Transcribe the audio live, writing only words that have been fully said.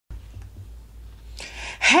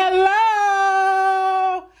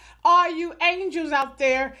Hello, all you angels out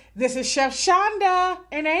there. This is Chef Shonda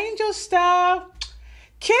and Angel Stuff.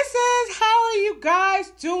 Kisses, how are you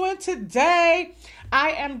guys doing today?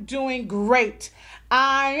 I am doing great.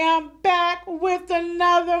 I am back with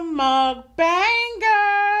another mug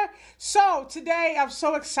banger. So today I'm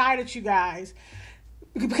so excited, you guys,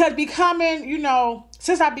 because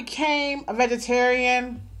since I became a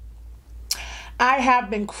vegetarian, I have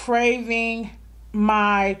been craving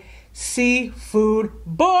my seafood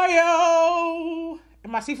boil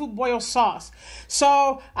and my seafood boil sauce.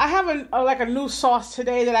 So I have a new sauce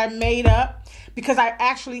today that I made up because I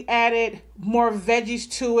actually added more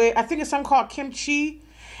veggies to it. I think it's something called kimchi,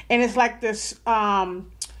 and it's like this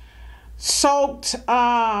soaked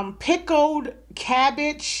pickled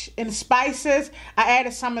cabbage and spices. I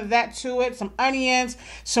added some of that to it, some onions,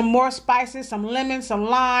 some more spices, some lemon, some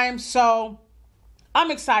lime. So I'm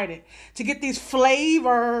excited to get these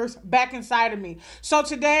flavors back inside of me. So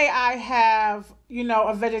today I have,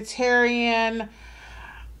 a vegetarian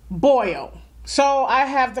boil. So I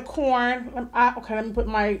have the corn. I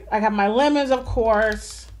have my lemons, of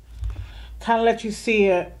course. Kind of let you see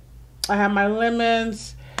it. I have my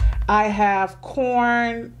lemons. I have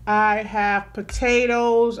corn. I have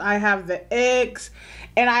potatoes. I have the eggs.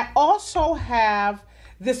 And I also have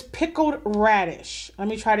this pickled radish. Let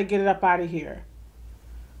me try to get it up out of here.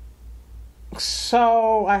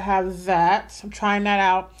 So I have that. I'm trying that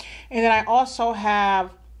out. And then I also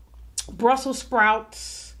have Brussels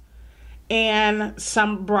sprouts and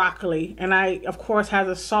some broccoli. And I, of course, have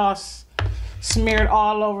the sauce smeared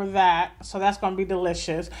all over that. So that's going to be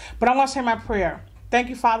delicious. But I want to say my prayer. Thank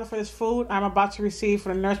you, Father, for this food I'm about to receive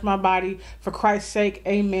for the nourish my body. For Christ's sake,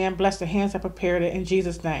 amen. Bless the hands that prepared it in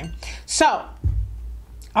Jesus' name. So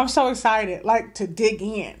I'm so excited, to dig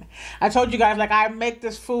in. I told you guys, I make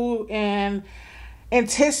this food and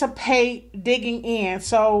anticipate digging in.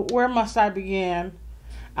 So where must I begin?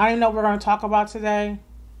 I don't even know what we're going to talk about today.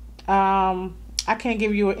 I can't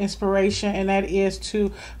give you an inspiration, and that is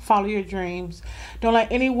to follow your dreams. Don't let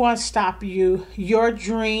anyone stop you. Your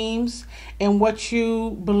dreams and what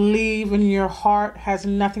you believe in your heart has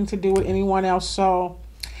nothing to do with anyone else. So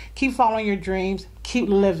keep following your dreams. Keep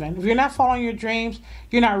living. If you're not following your dreams,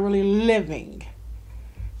 you're not really living,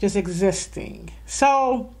 just existing.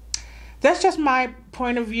 So that's just my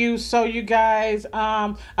point of view. So you guys,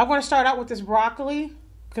 I'm going to start out with this broccoli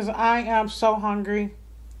because I am so hungry.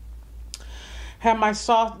 Have my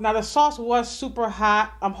sauce. Now the sauce was super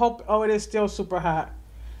hot. It is still super hot.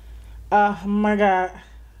 Oh my God.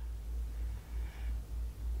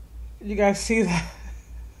 You guys see that?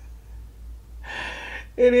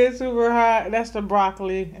 It is super hot. That's the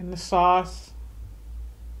broccoli and the sauce.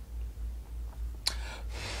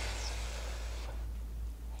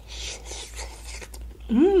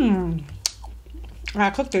 I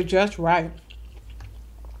cooked it just right.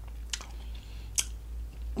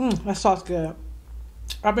 That sauce good.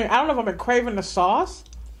 I don't know if I've been craving the sauce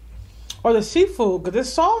or the seafood, because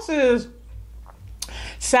this sauce is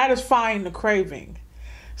satisfying the craving.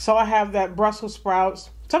 So I have that Brussels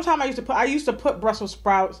sprouts. Sometimes I used to put Brussels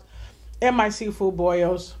sprouts in my seafood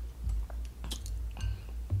boils.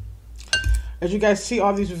 As you guys see,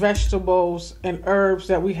 all these vegetables and herbs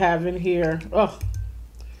that we have in here. Oh,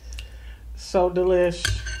 so delish.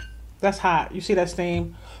 That's hot. You see that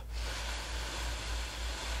steam?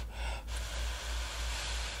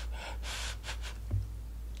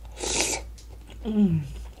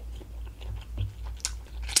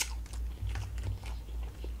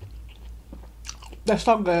 That's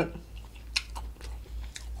so good.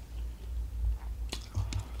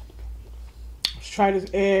 Let's try this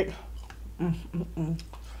egg.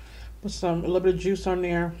 Put a little bit of juice on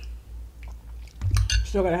there.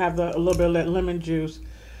 Still gotta have a little bit of that lemon juice.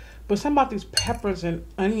 But something about these peppers and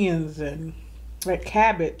onions and that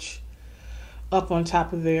cabbage up on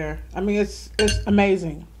top of there. I mean, it's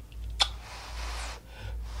amazing.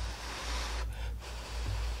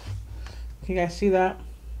 Can you guys see that?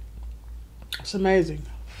 It's amazing.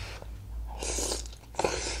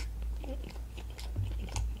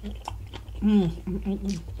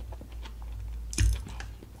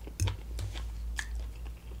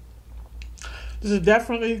 This is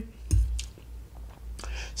definitely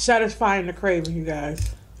satisfying the craving, you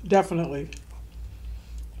guys. Definitely.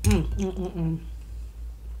 The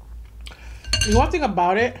one thing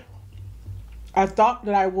about it, I thought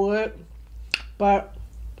that I would, but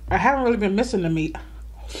I haven't really been missing the meat.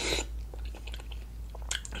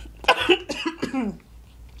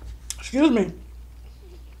 Excuse me.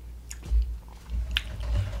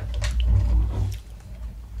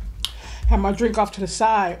 Have my drink off to the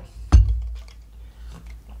side.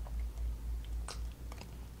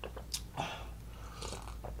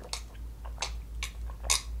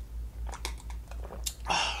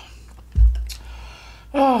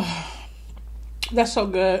 Oh, that's so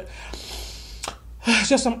good. It's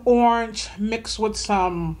just some orange mixed with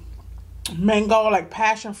some mango, like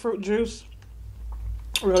passion fruit juice.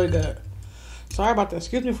 Really good. Sorry about that.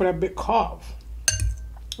 Excuse me for that big cough.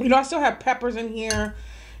 You know, I still have peppers in here.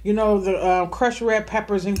 You know, the crushed red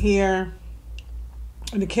peppers in here.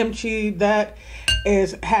 And the kimchi that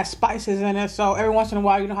has spices in it. So every once in a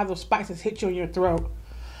while, you know how those spices hit you in your throat.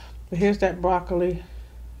 But here's that broccoli.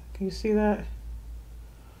 Can you see that?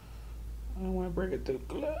 I don't want to bring it to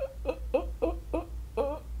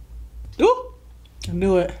the Ooh! I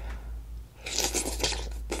knew it.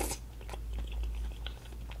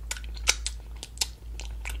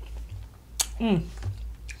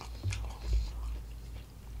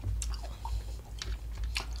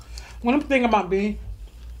 One thing about me,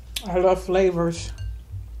 I love flavors.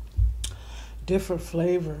 Different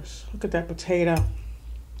flavors. Look at that potato.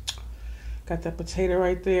 Got that potato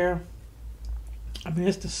right there. I mean,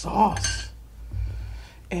 it's the sauce.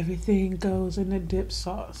 Everything goes in the dip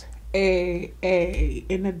sauce. In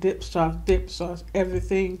the dip sauce.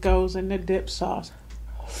 Everything goes in the dip sauce.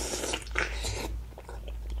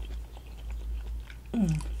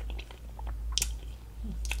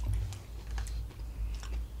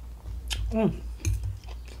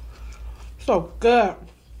 So good.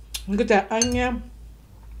 Look at that onion.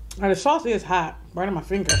 Now the sauce is hot, burning my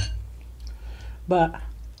finger. But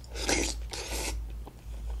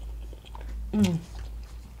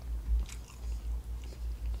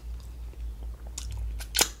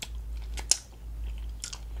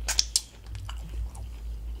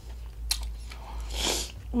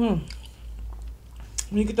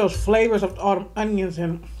you get those flavors of all the onions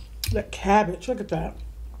and that cabbage. Look at that.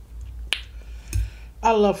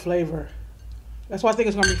 I love flavor. That's why I think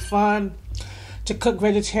it's going to be fun to cook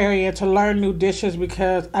vegetarian, to learn new dishes,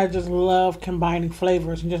 because I just love combining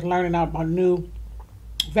flavors and just learning out about new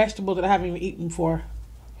vegetables that I haven't even eaten before.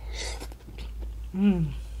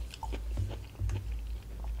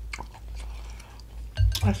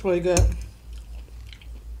 That's really good.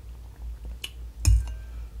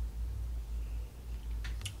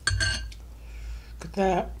 Look at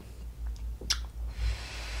that.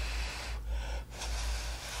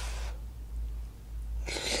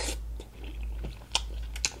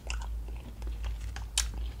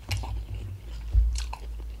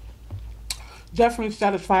 Definitely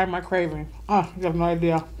satisfying my craving. Oh, you have no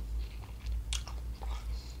idea.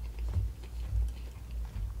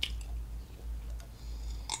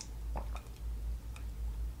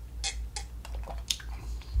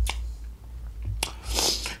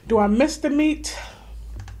 Do I miss the meat?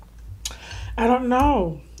 I don't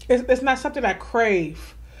know. It's not something I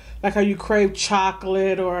crave. Like how you crave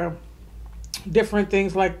chocolate or different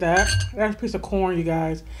things like that. That's a piece of corn, you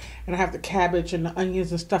guys. And I have the cabbage and the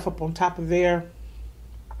onions and stuff up on top of there.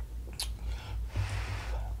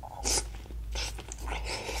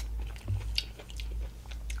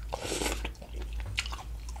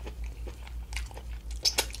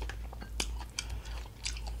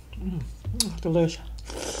 Delicious.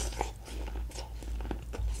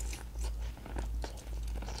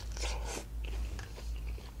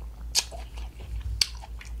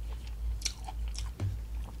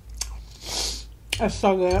 That's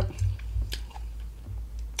so good.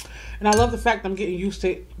 And I love the fact that I'm getting used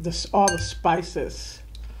to all the spices.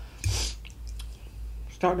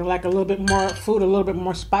 Starting to like a little bit more food, a little bit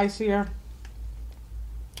more spicier.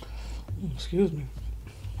 Excuse me.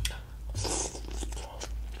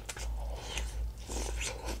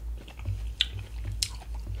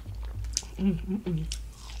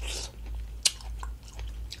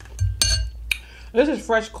 This is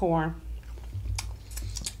fresh corn.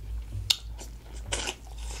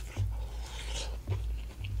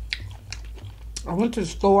 I went to the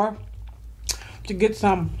store to get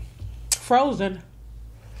some frozen,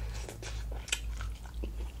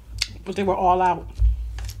 but they were all out.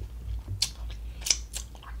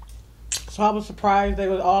 So I was surprised they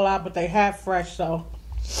were all out, but they have fresh, so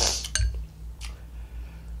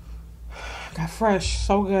got fresh,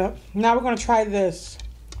 so good. Now we're gonna try this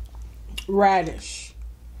radish.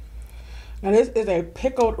 Now this is a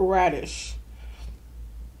pickled radish.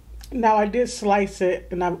 Now I did slice it,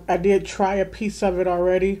 and I did try a piece of it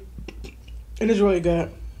already. It is really good.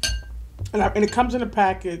 And it comes in a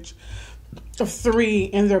package of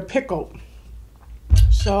 3, and they're pickled.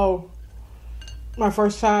 So my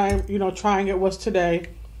first time, trying it was today.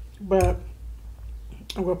 But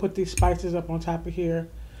I'm going to put these spices up on top of here,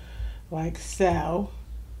 like so,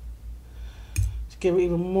 to give it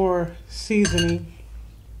even more seasoning.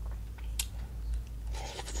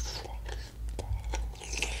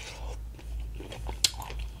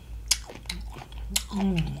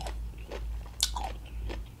 I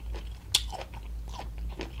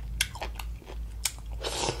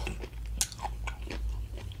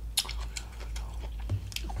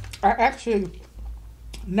actually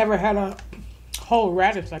never had a whole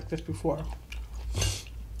radish like this before.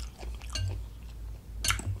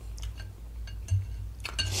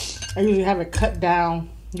 I usually have it cut down.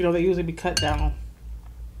 You know, they usually be cut down.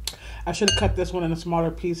 I should have cut this one into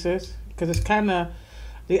smaller pieces because it's kind of,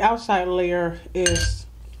 the outside layer is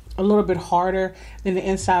a little bit harder than the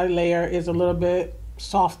inside layer is a little bit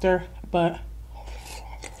softer, but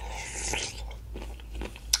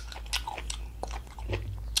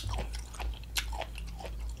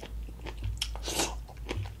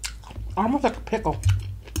almost like a pickle.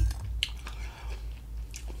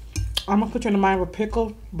 I'm gonna put you in the mind of a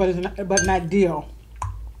pickle, but it's not dill.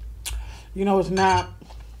 You know, it's not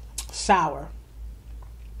sour.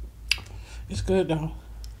 It's good though.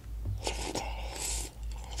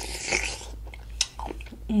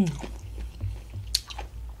 It's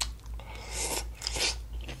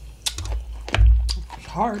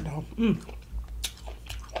hard though.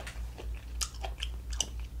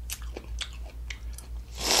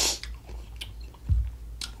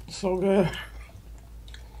 So good.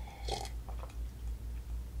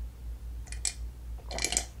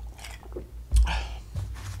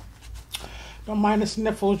 Don't mind the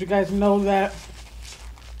sniffles. You guys know that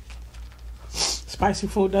spicy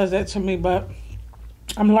food does that to me, but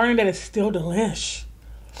I'm learning that it's still delish.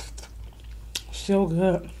 Still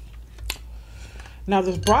good. Now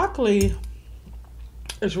this broccoli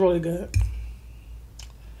is really good.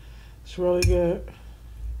 It's really good.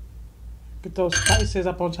 Get those spices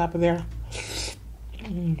up on top of there.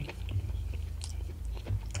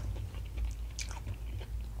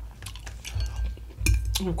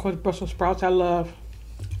 And of course, Brussels sprouts I love.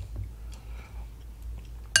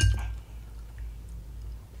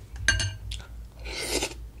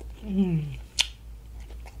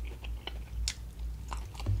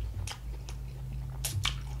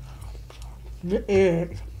 The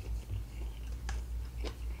egg.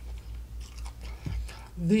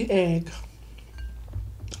 The egg.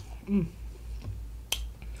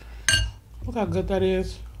 Look how good that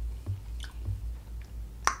is.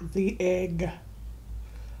 The egg.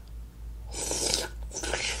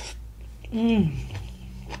 And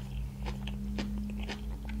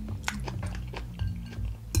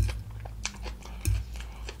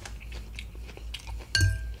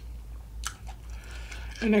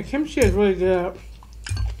the kimchi is really good.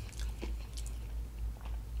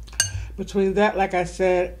 Between that, like I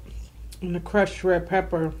said, and the crushed red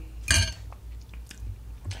pepper,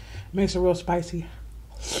 makes it real spicy.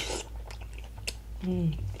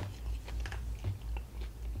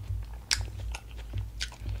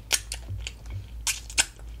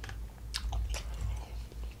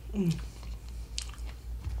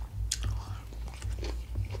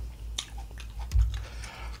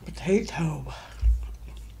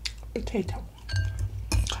 Potato.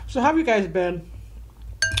 So how have you guys been?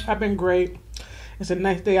 I've been great. It's a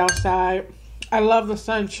nice day outside. I love the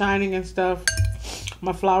sun shining and stuff.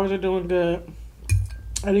 My flowers are doing good.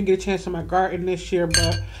 I didn't get a chance in my garden this year,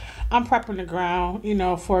 but I'm prepping the ground, you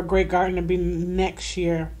know, for a great garden to be next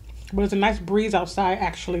year. But it's a nice breeze outside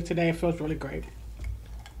actually today. It feels really great.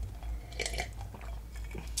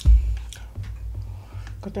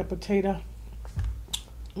 Got that potato.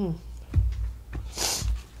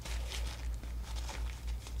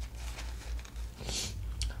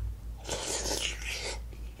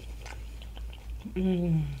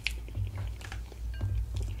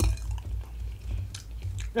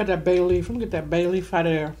 Got that bay leaf. Let me get that bay leaf out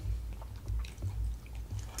of there.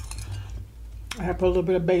 I have put a little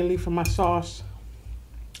bit of bay leaf in my sauce.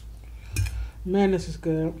 Man, this is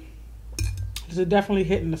good. This is definitely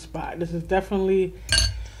hitting the spot. This is definitely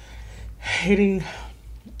hitting,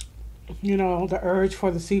 you know, the urge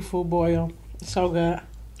for the seafood boil. It's so good.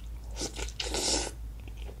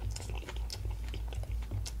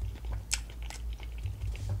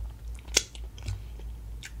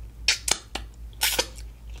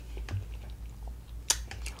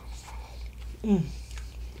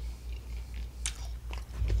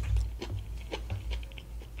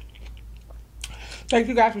 Thank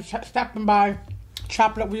you guys for stopping by,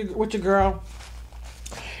 chopping up with your girl.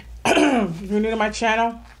 If you're new to my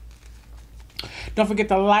channel, don't forget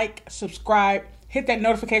to like, subscribe, hit that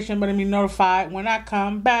notification button to be notified when I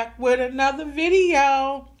come back with another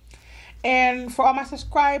video. And for all my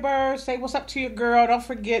subscribers, say what's up to your girl. Don't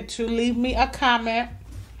forget to leave me a comment.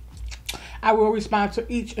 I will respond to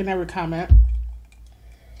each and every comment.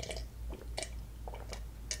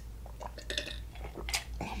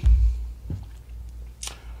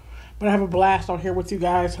 But I have a blast on here with you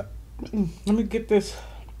guys. Let me get this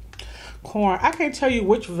corn. I can't tell you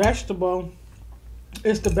which vegetable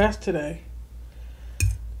is the best today.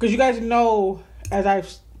 Because you guys know, as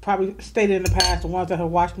I've probably stated in the past, the ones that have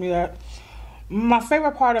watched me, that my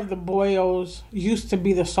favorite part of the boils used to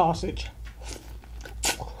be the sausage.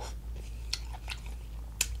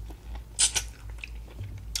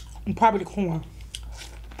 And probably the corn.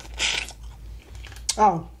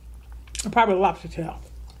 Oh, and probably the lobster tail.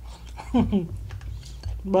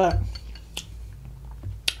 But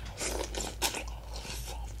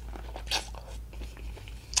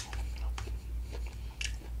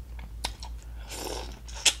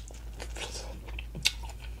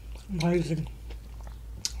amazing.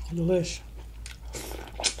 Delish.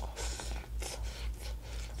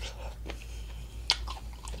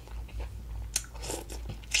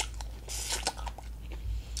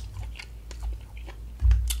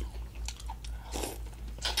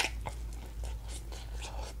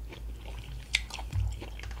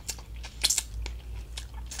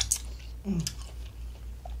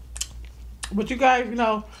 But you guys, you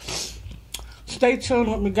know, stay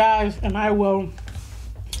tuned with me, guys, and I will,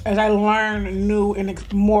 as I learn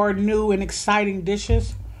more new and exciting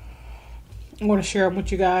dishes, I'm going to share them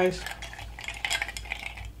with you guys.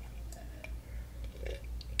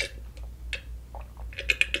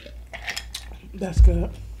 That's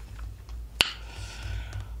good.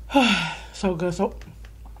 So good. So,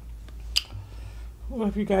 what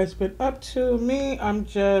have you guys been up to? Me, I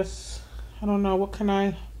don't know, what can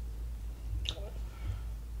I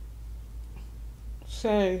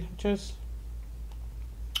say? Just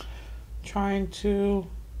trying to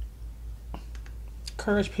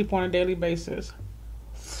encourage people on a daily basis.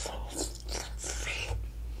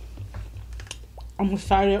 I'm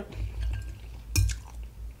excited.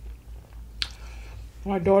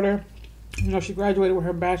 My daughter, you know, she graduated with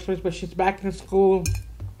her bachelor's, but she's back in school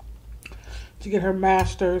to get her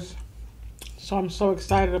master's. So I'm so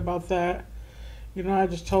excited about that. You know, I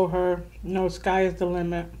just told her, you know, sky is the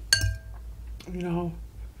limit. You know,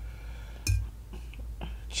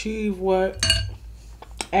 achieve whatever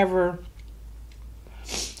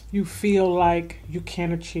you feel like you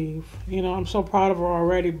can achieve. You know, I'm so proud of her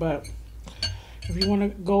already, but if you want to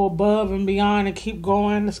go above and beyond and keep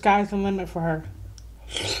going, the sky's the limit for her.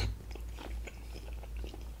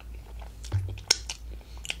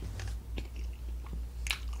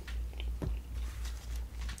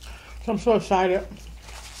 So I'm so excited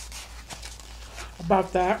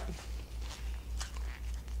about that.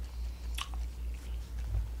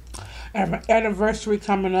 I have an anniversary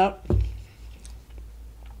coming up.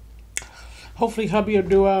 Hopefully hubby will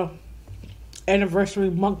do a anniversary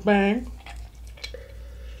mukbang.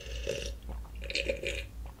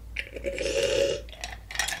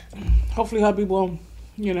 Hopefully hubby will,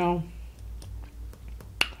 you know,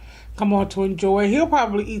 come on to enjoy. He'll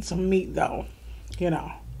probably eat some meat though, you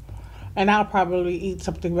know. And I'll probably eat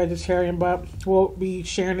something vegetarian, but we'll be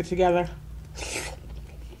sharing it together.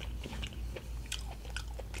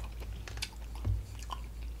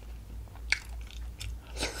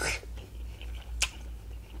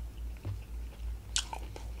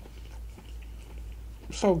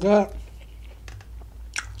 So good.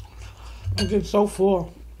 I'm getting so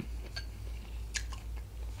full.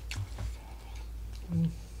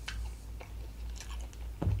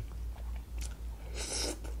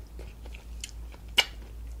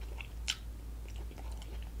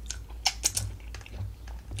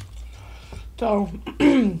 So,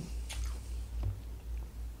 you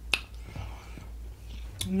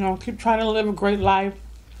know, keep trying to live a great life.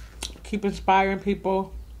 Keep inspiring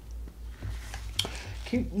people.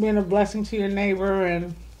 Keep being a blessing to your neighbor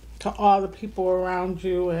and to all the people around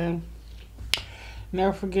you. And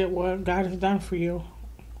never forget what God has done for you.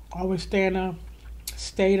 Always stay in a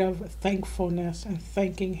state of thankfulness and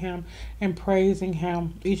thanking Him and praising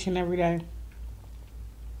Him each and every day.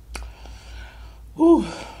 Whew.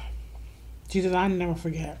 Jesus, I never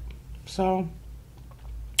forget. So,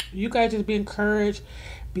 you guys just be encouraged,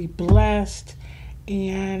 be blessed,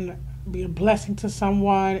 and be a blessing to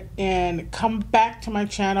someone. And come back to my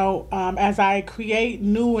channel as I create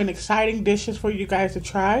new and exciting dishes for you guys to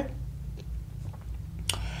try.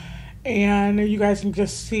 And you guys can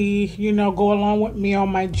just see, you know, go along with me on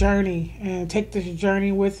my journey and take this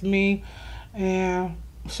journey with me. And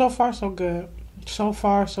so far, so good. So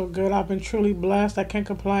far, so good. I've been truly blessed. I can't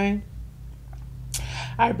complain.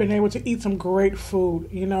 I've been able to eat some great food,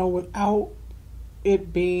 you know, without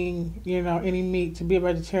it being, you know, any meat. To be a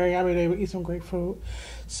vegetarian, I've been able to eat some great food.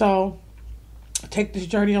 So, take this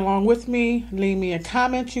journey along with me. Leave me a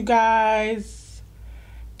comment, you guys.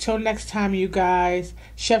 Till next time, you guys.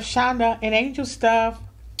 Chef Shonda and Angel Stuff.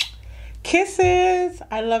 Kisses.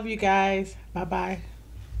 I love you guys. Bye-bye.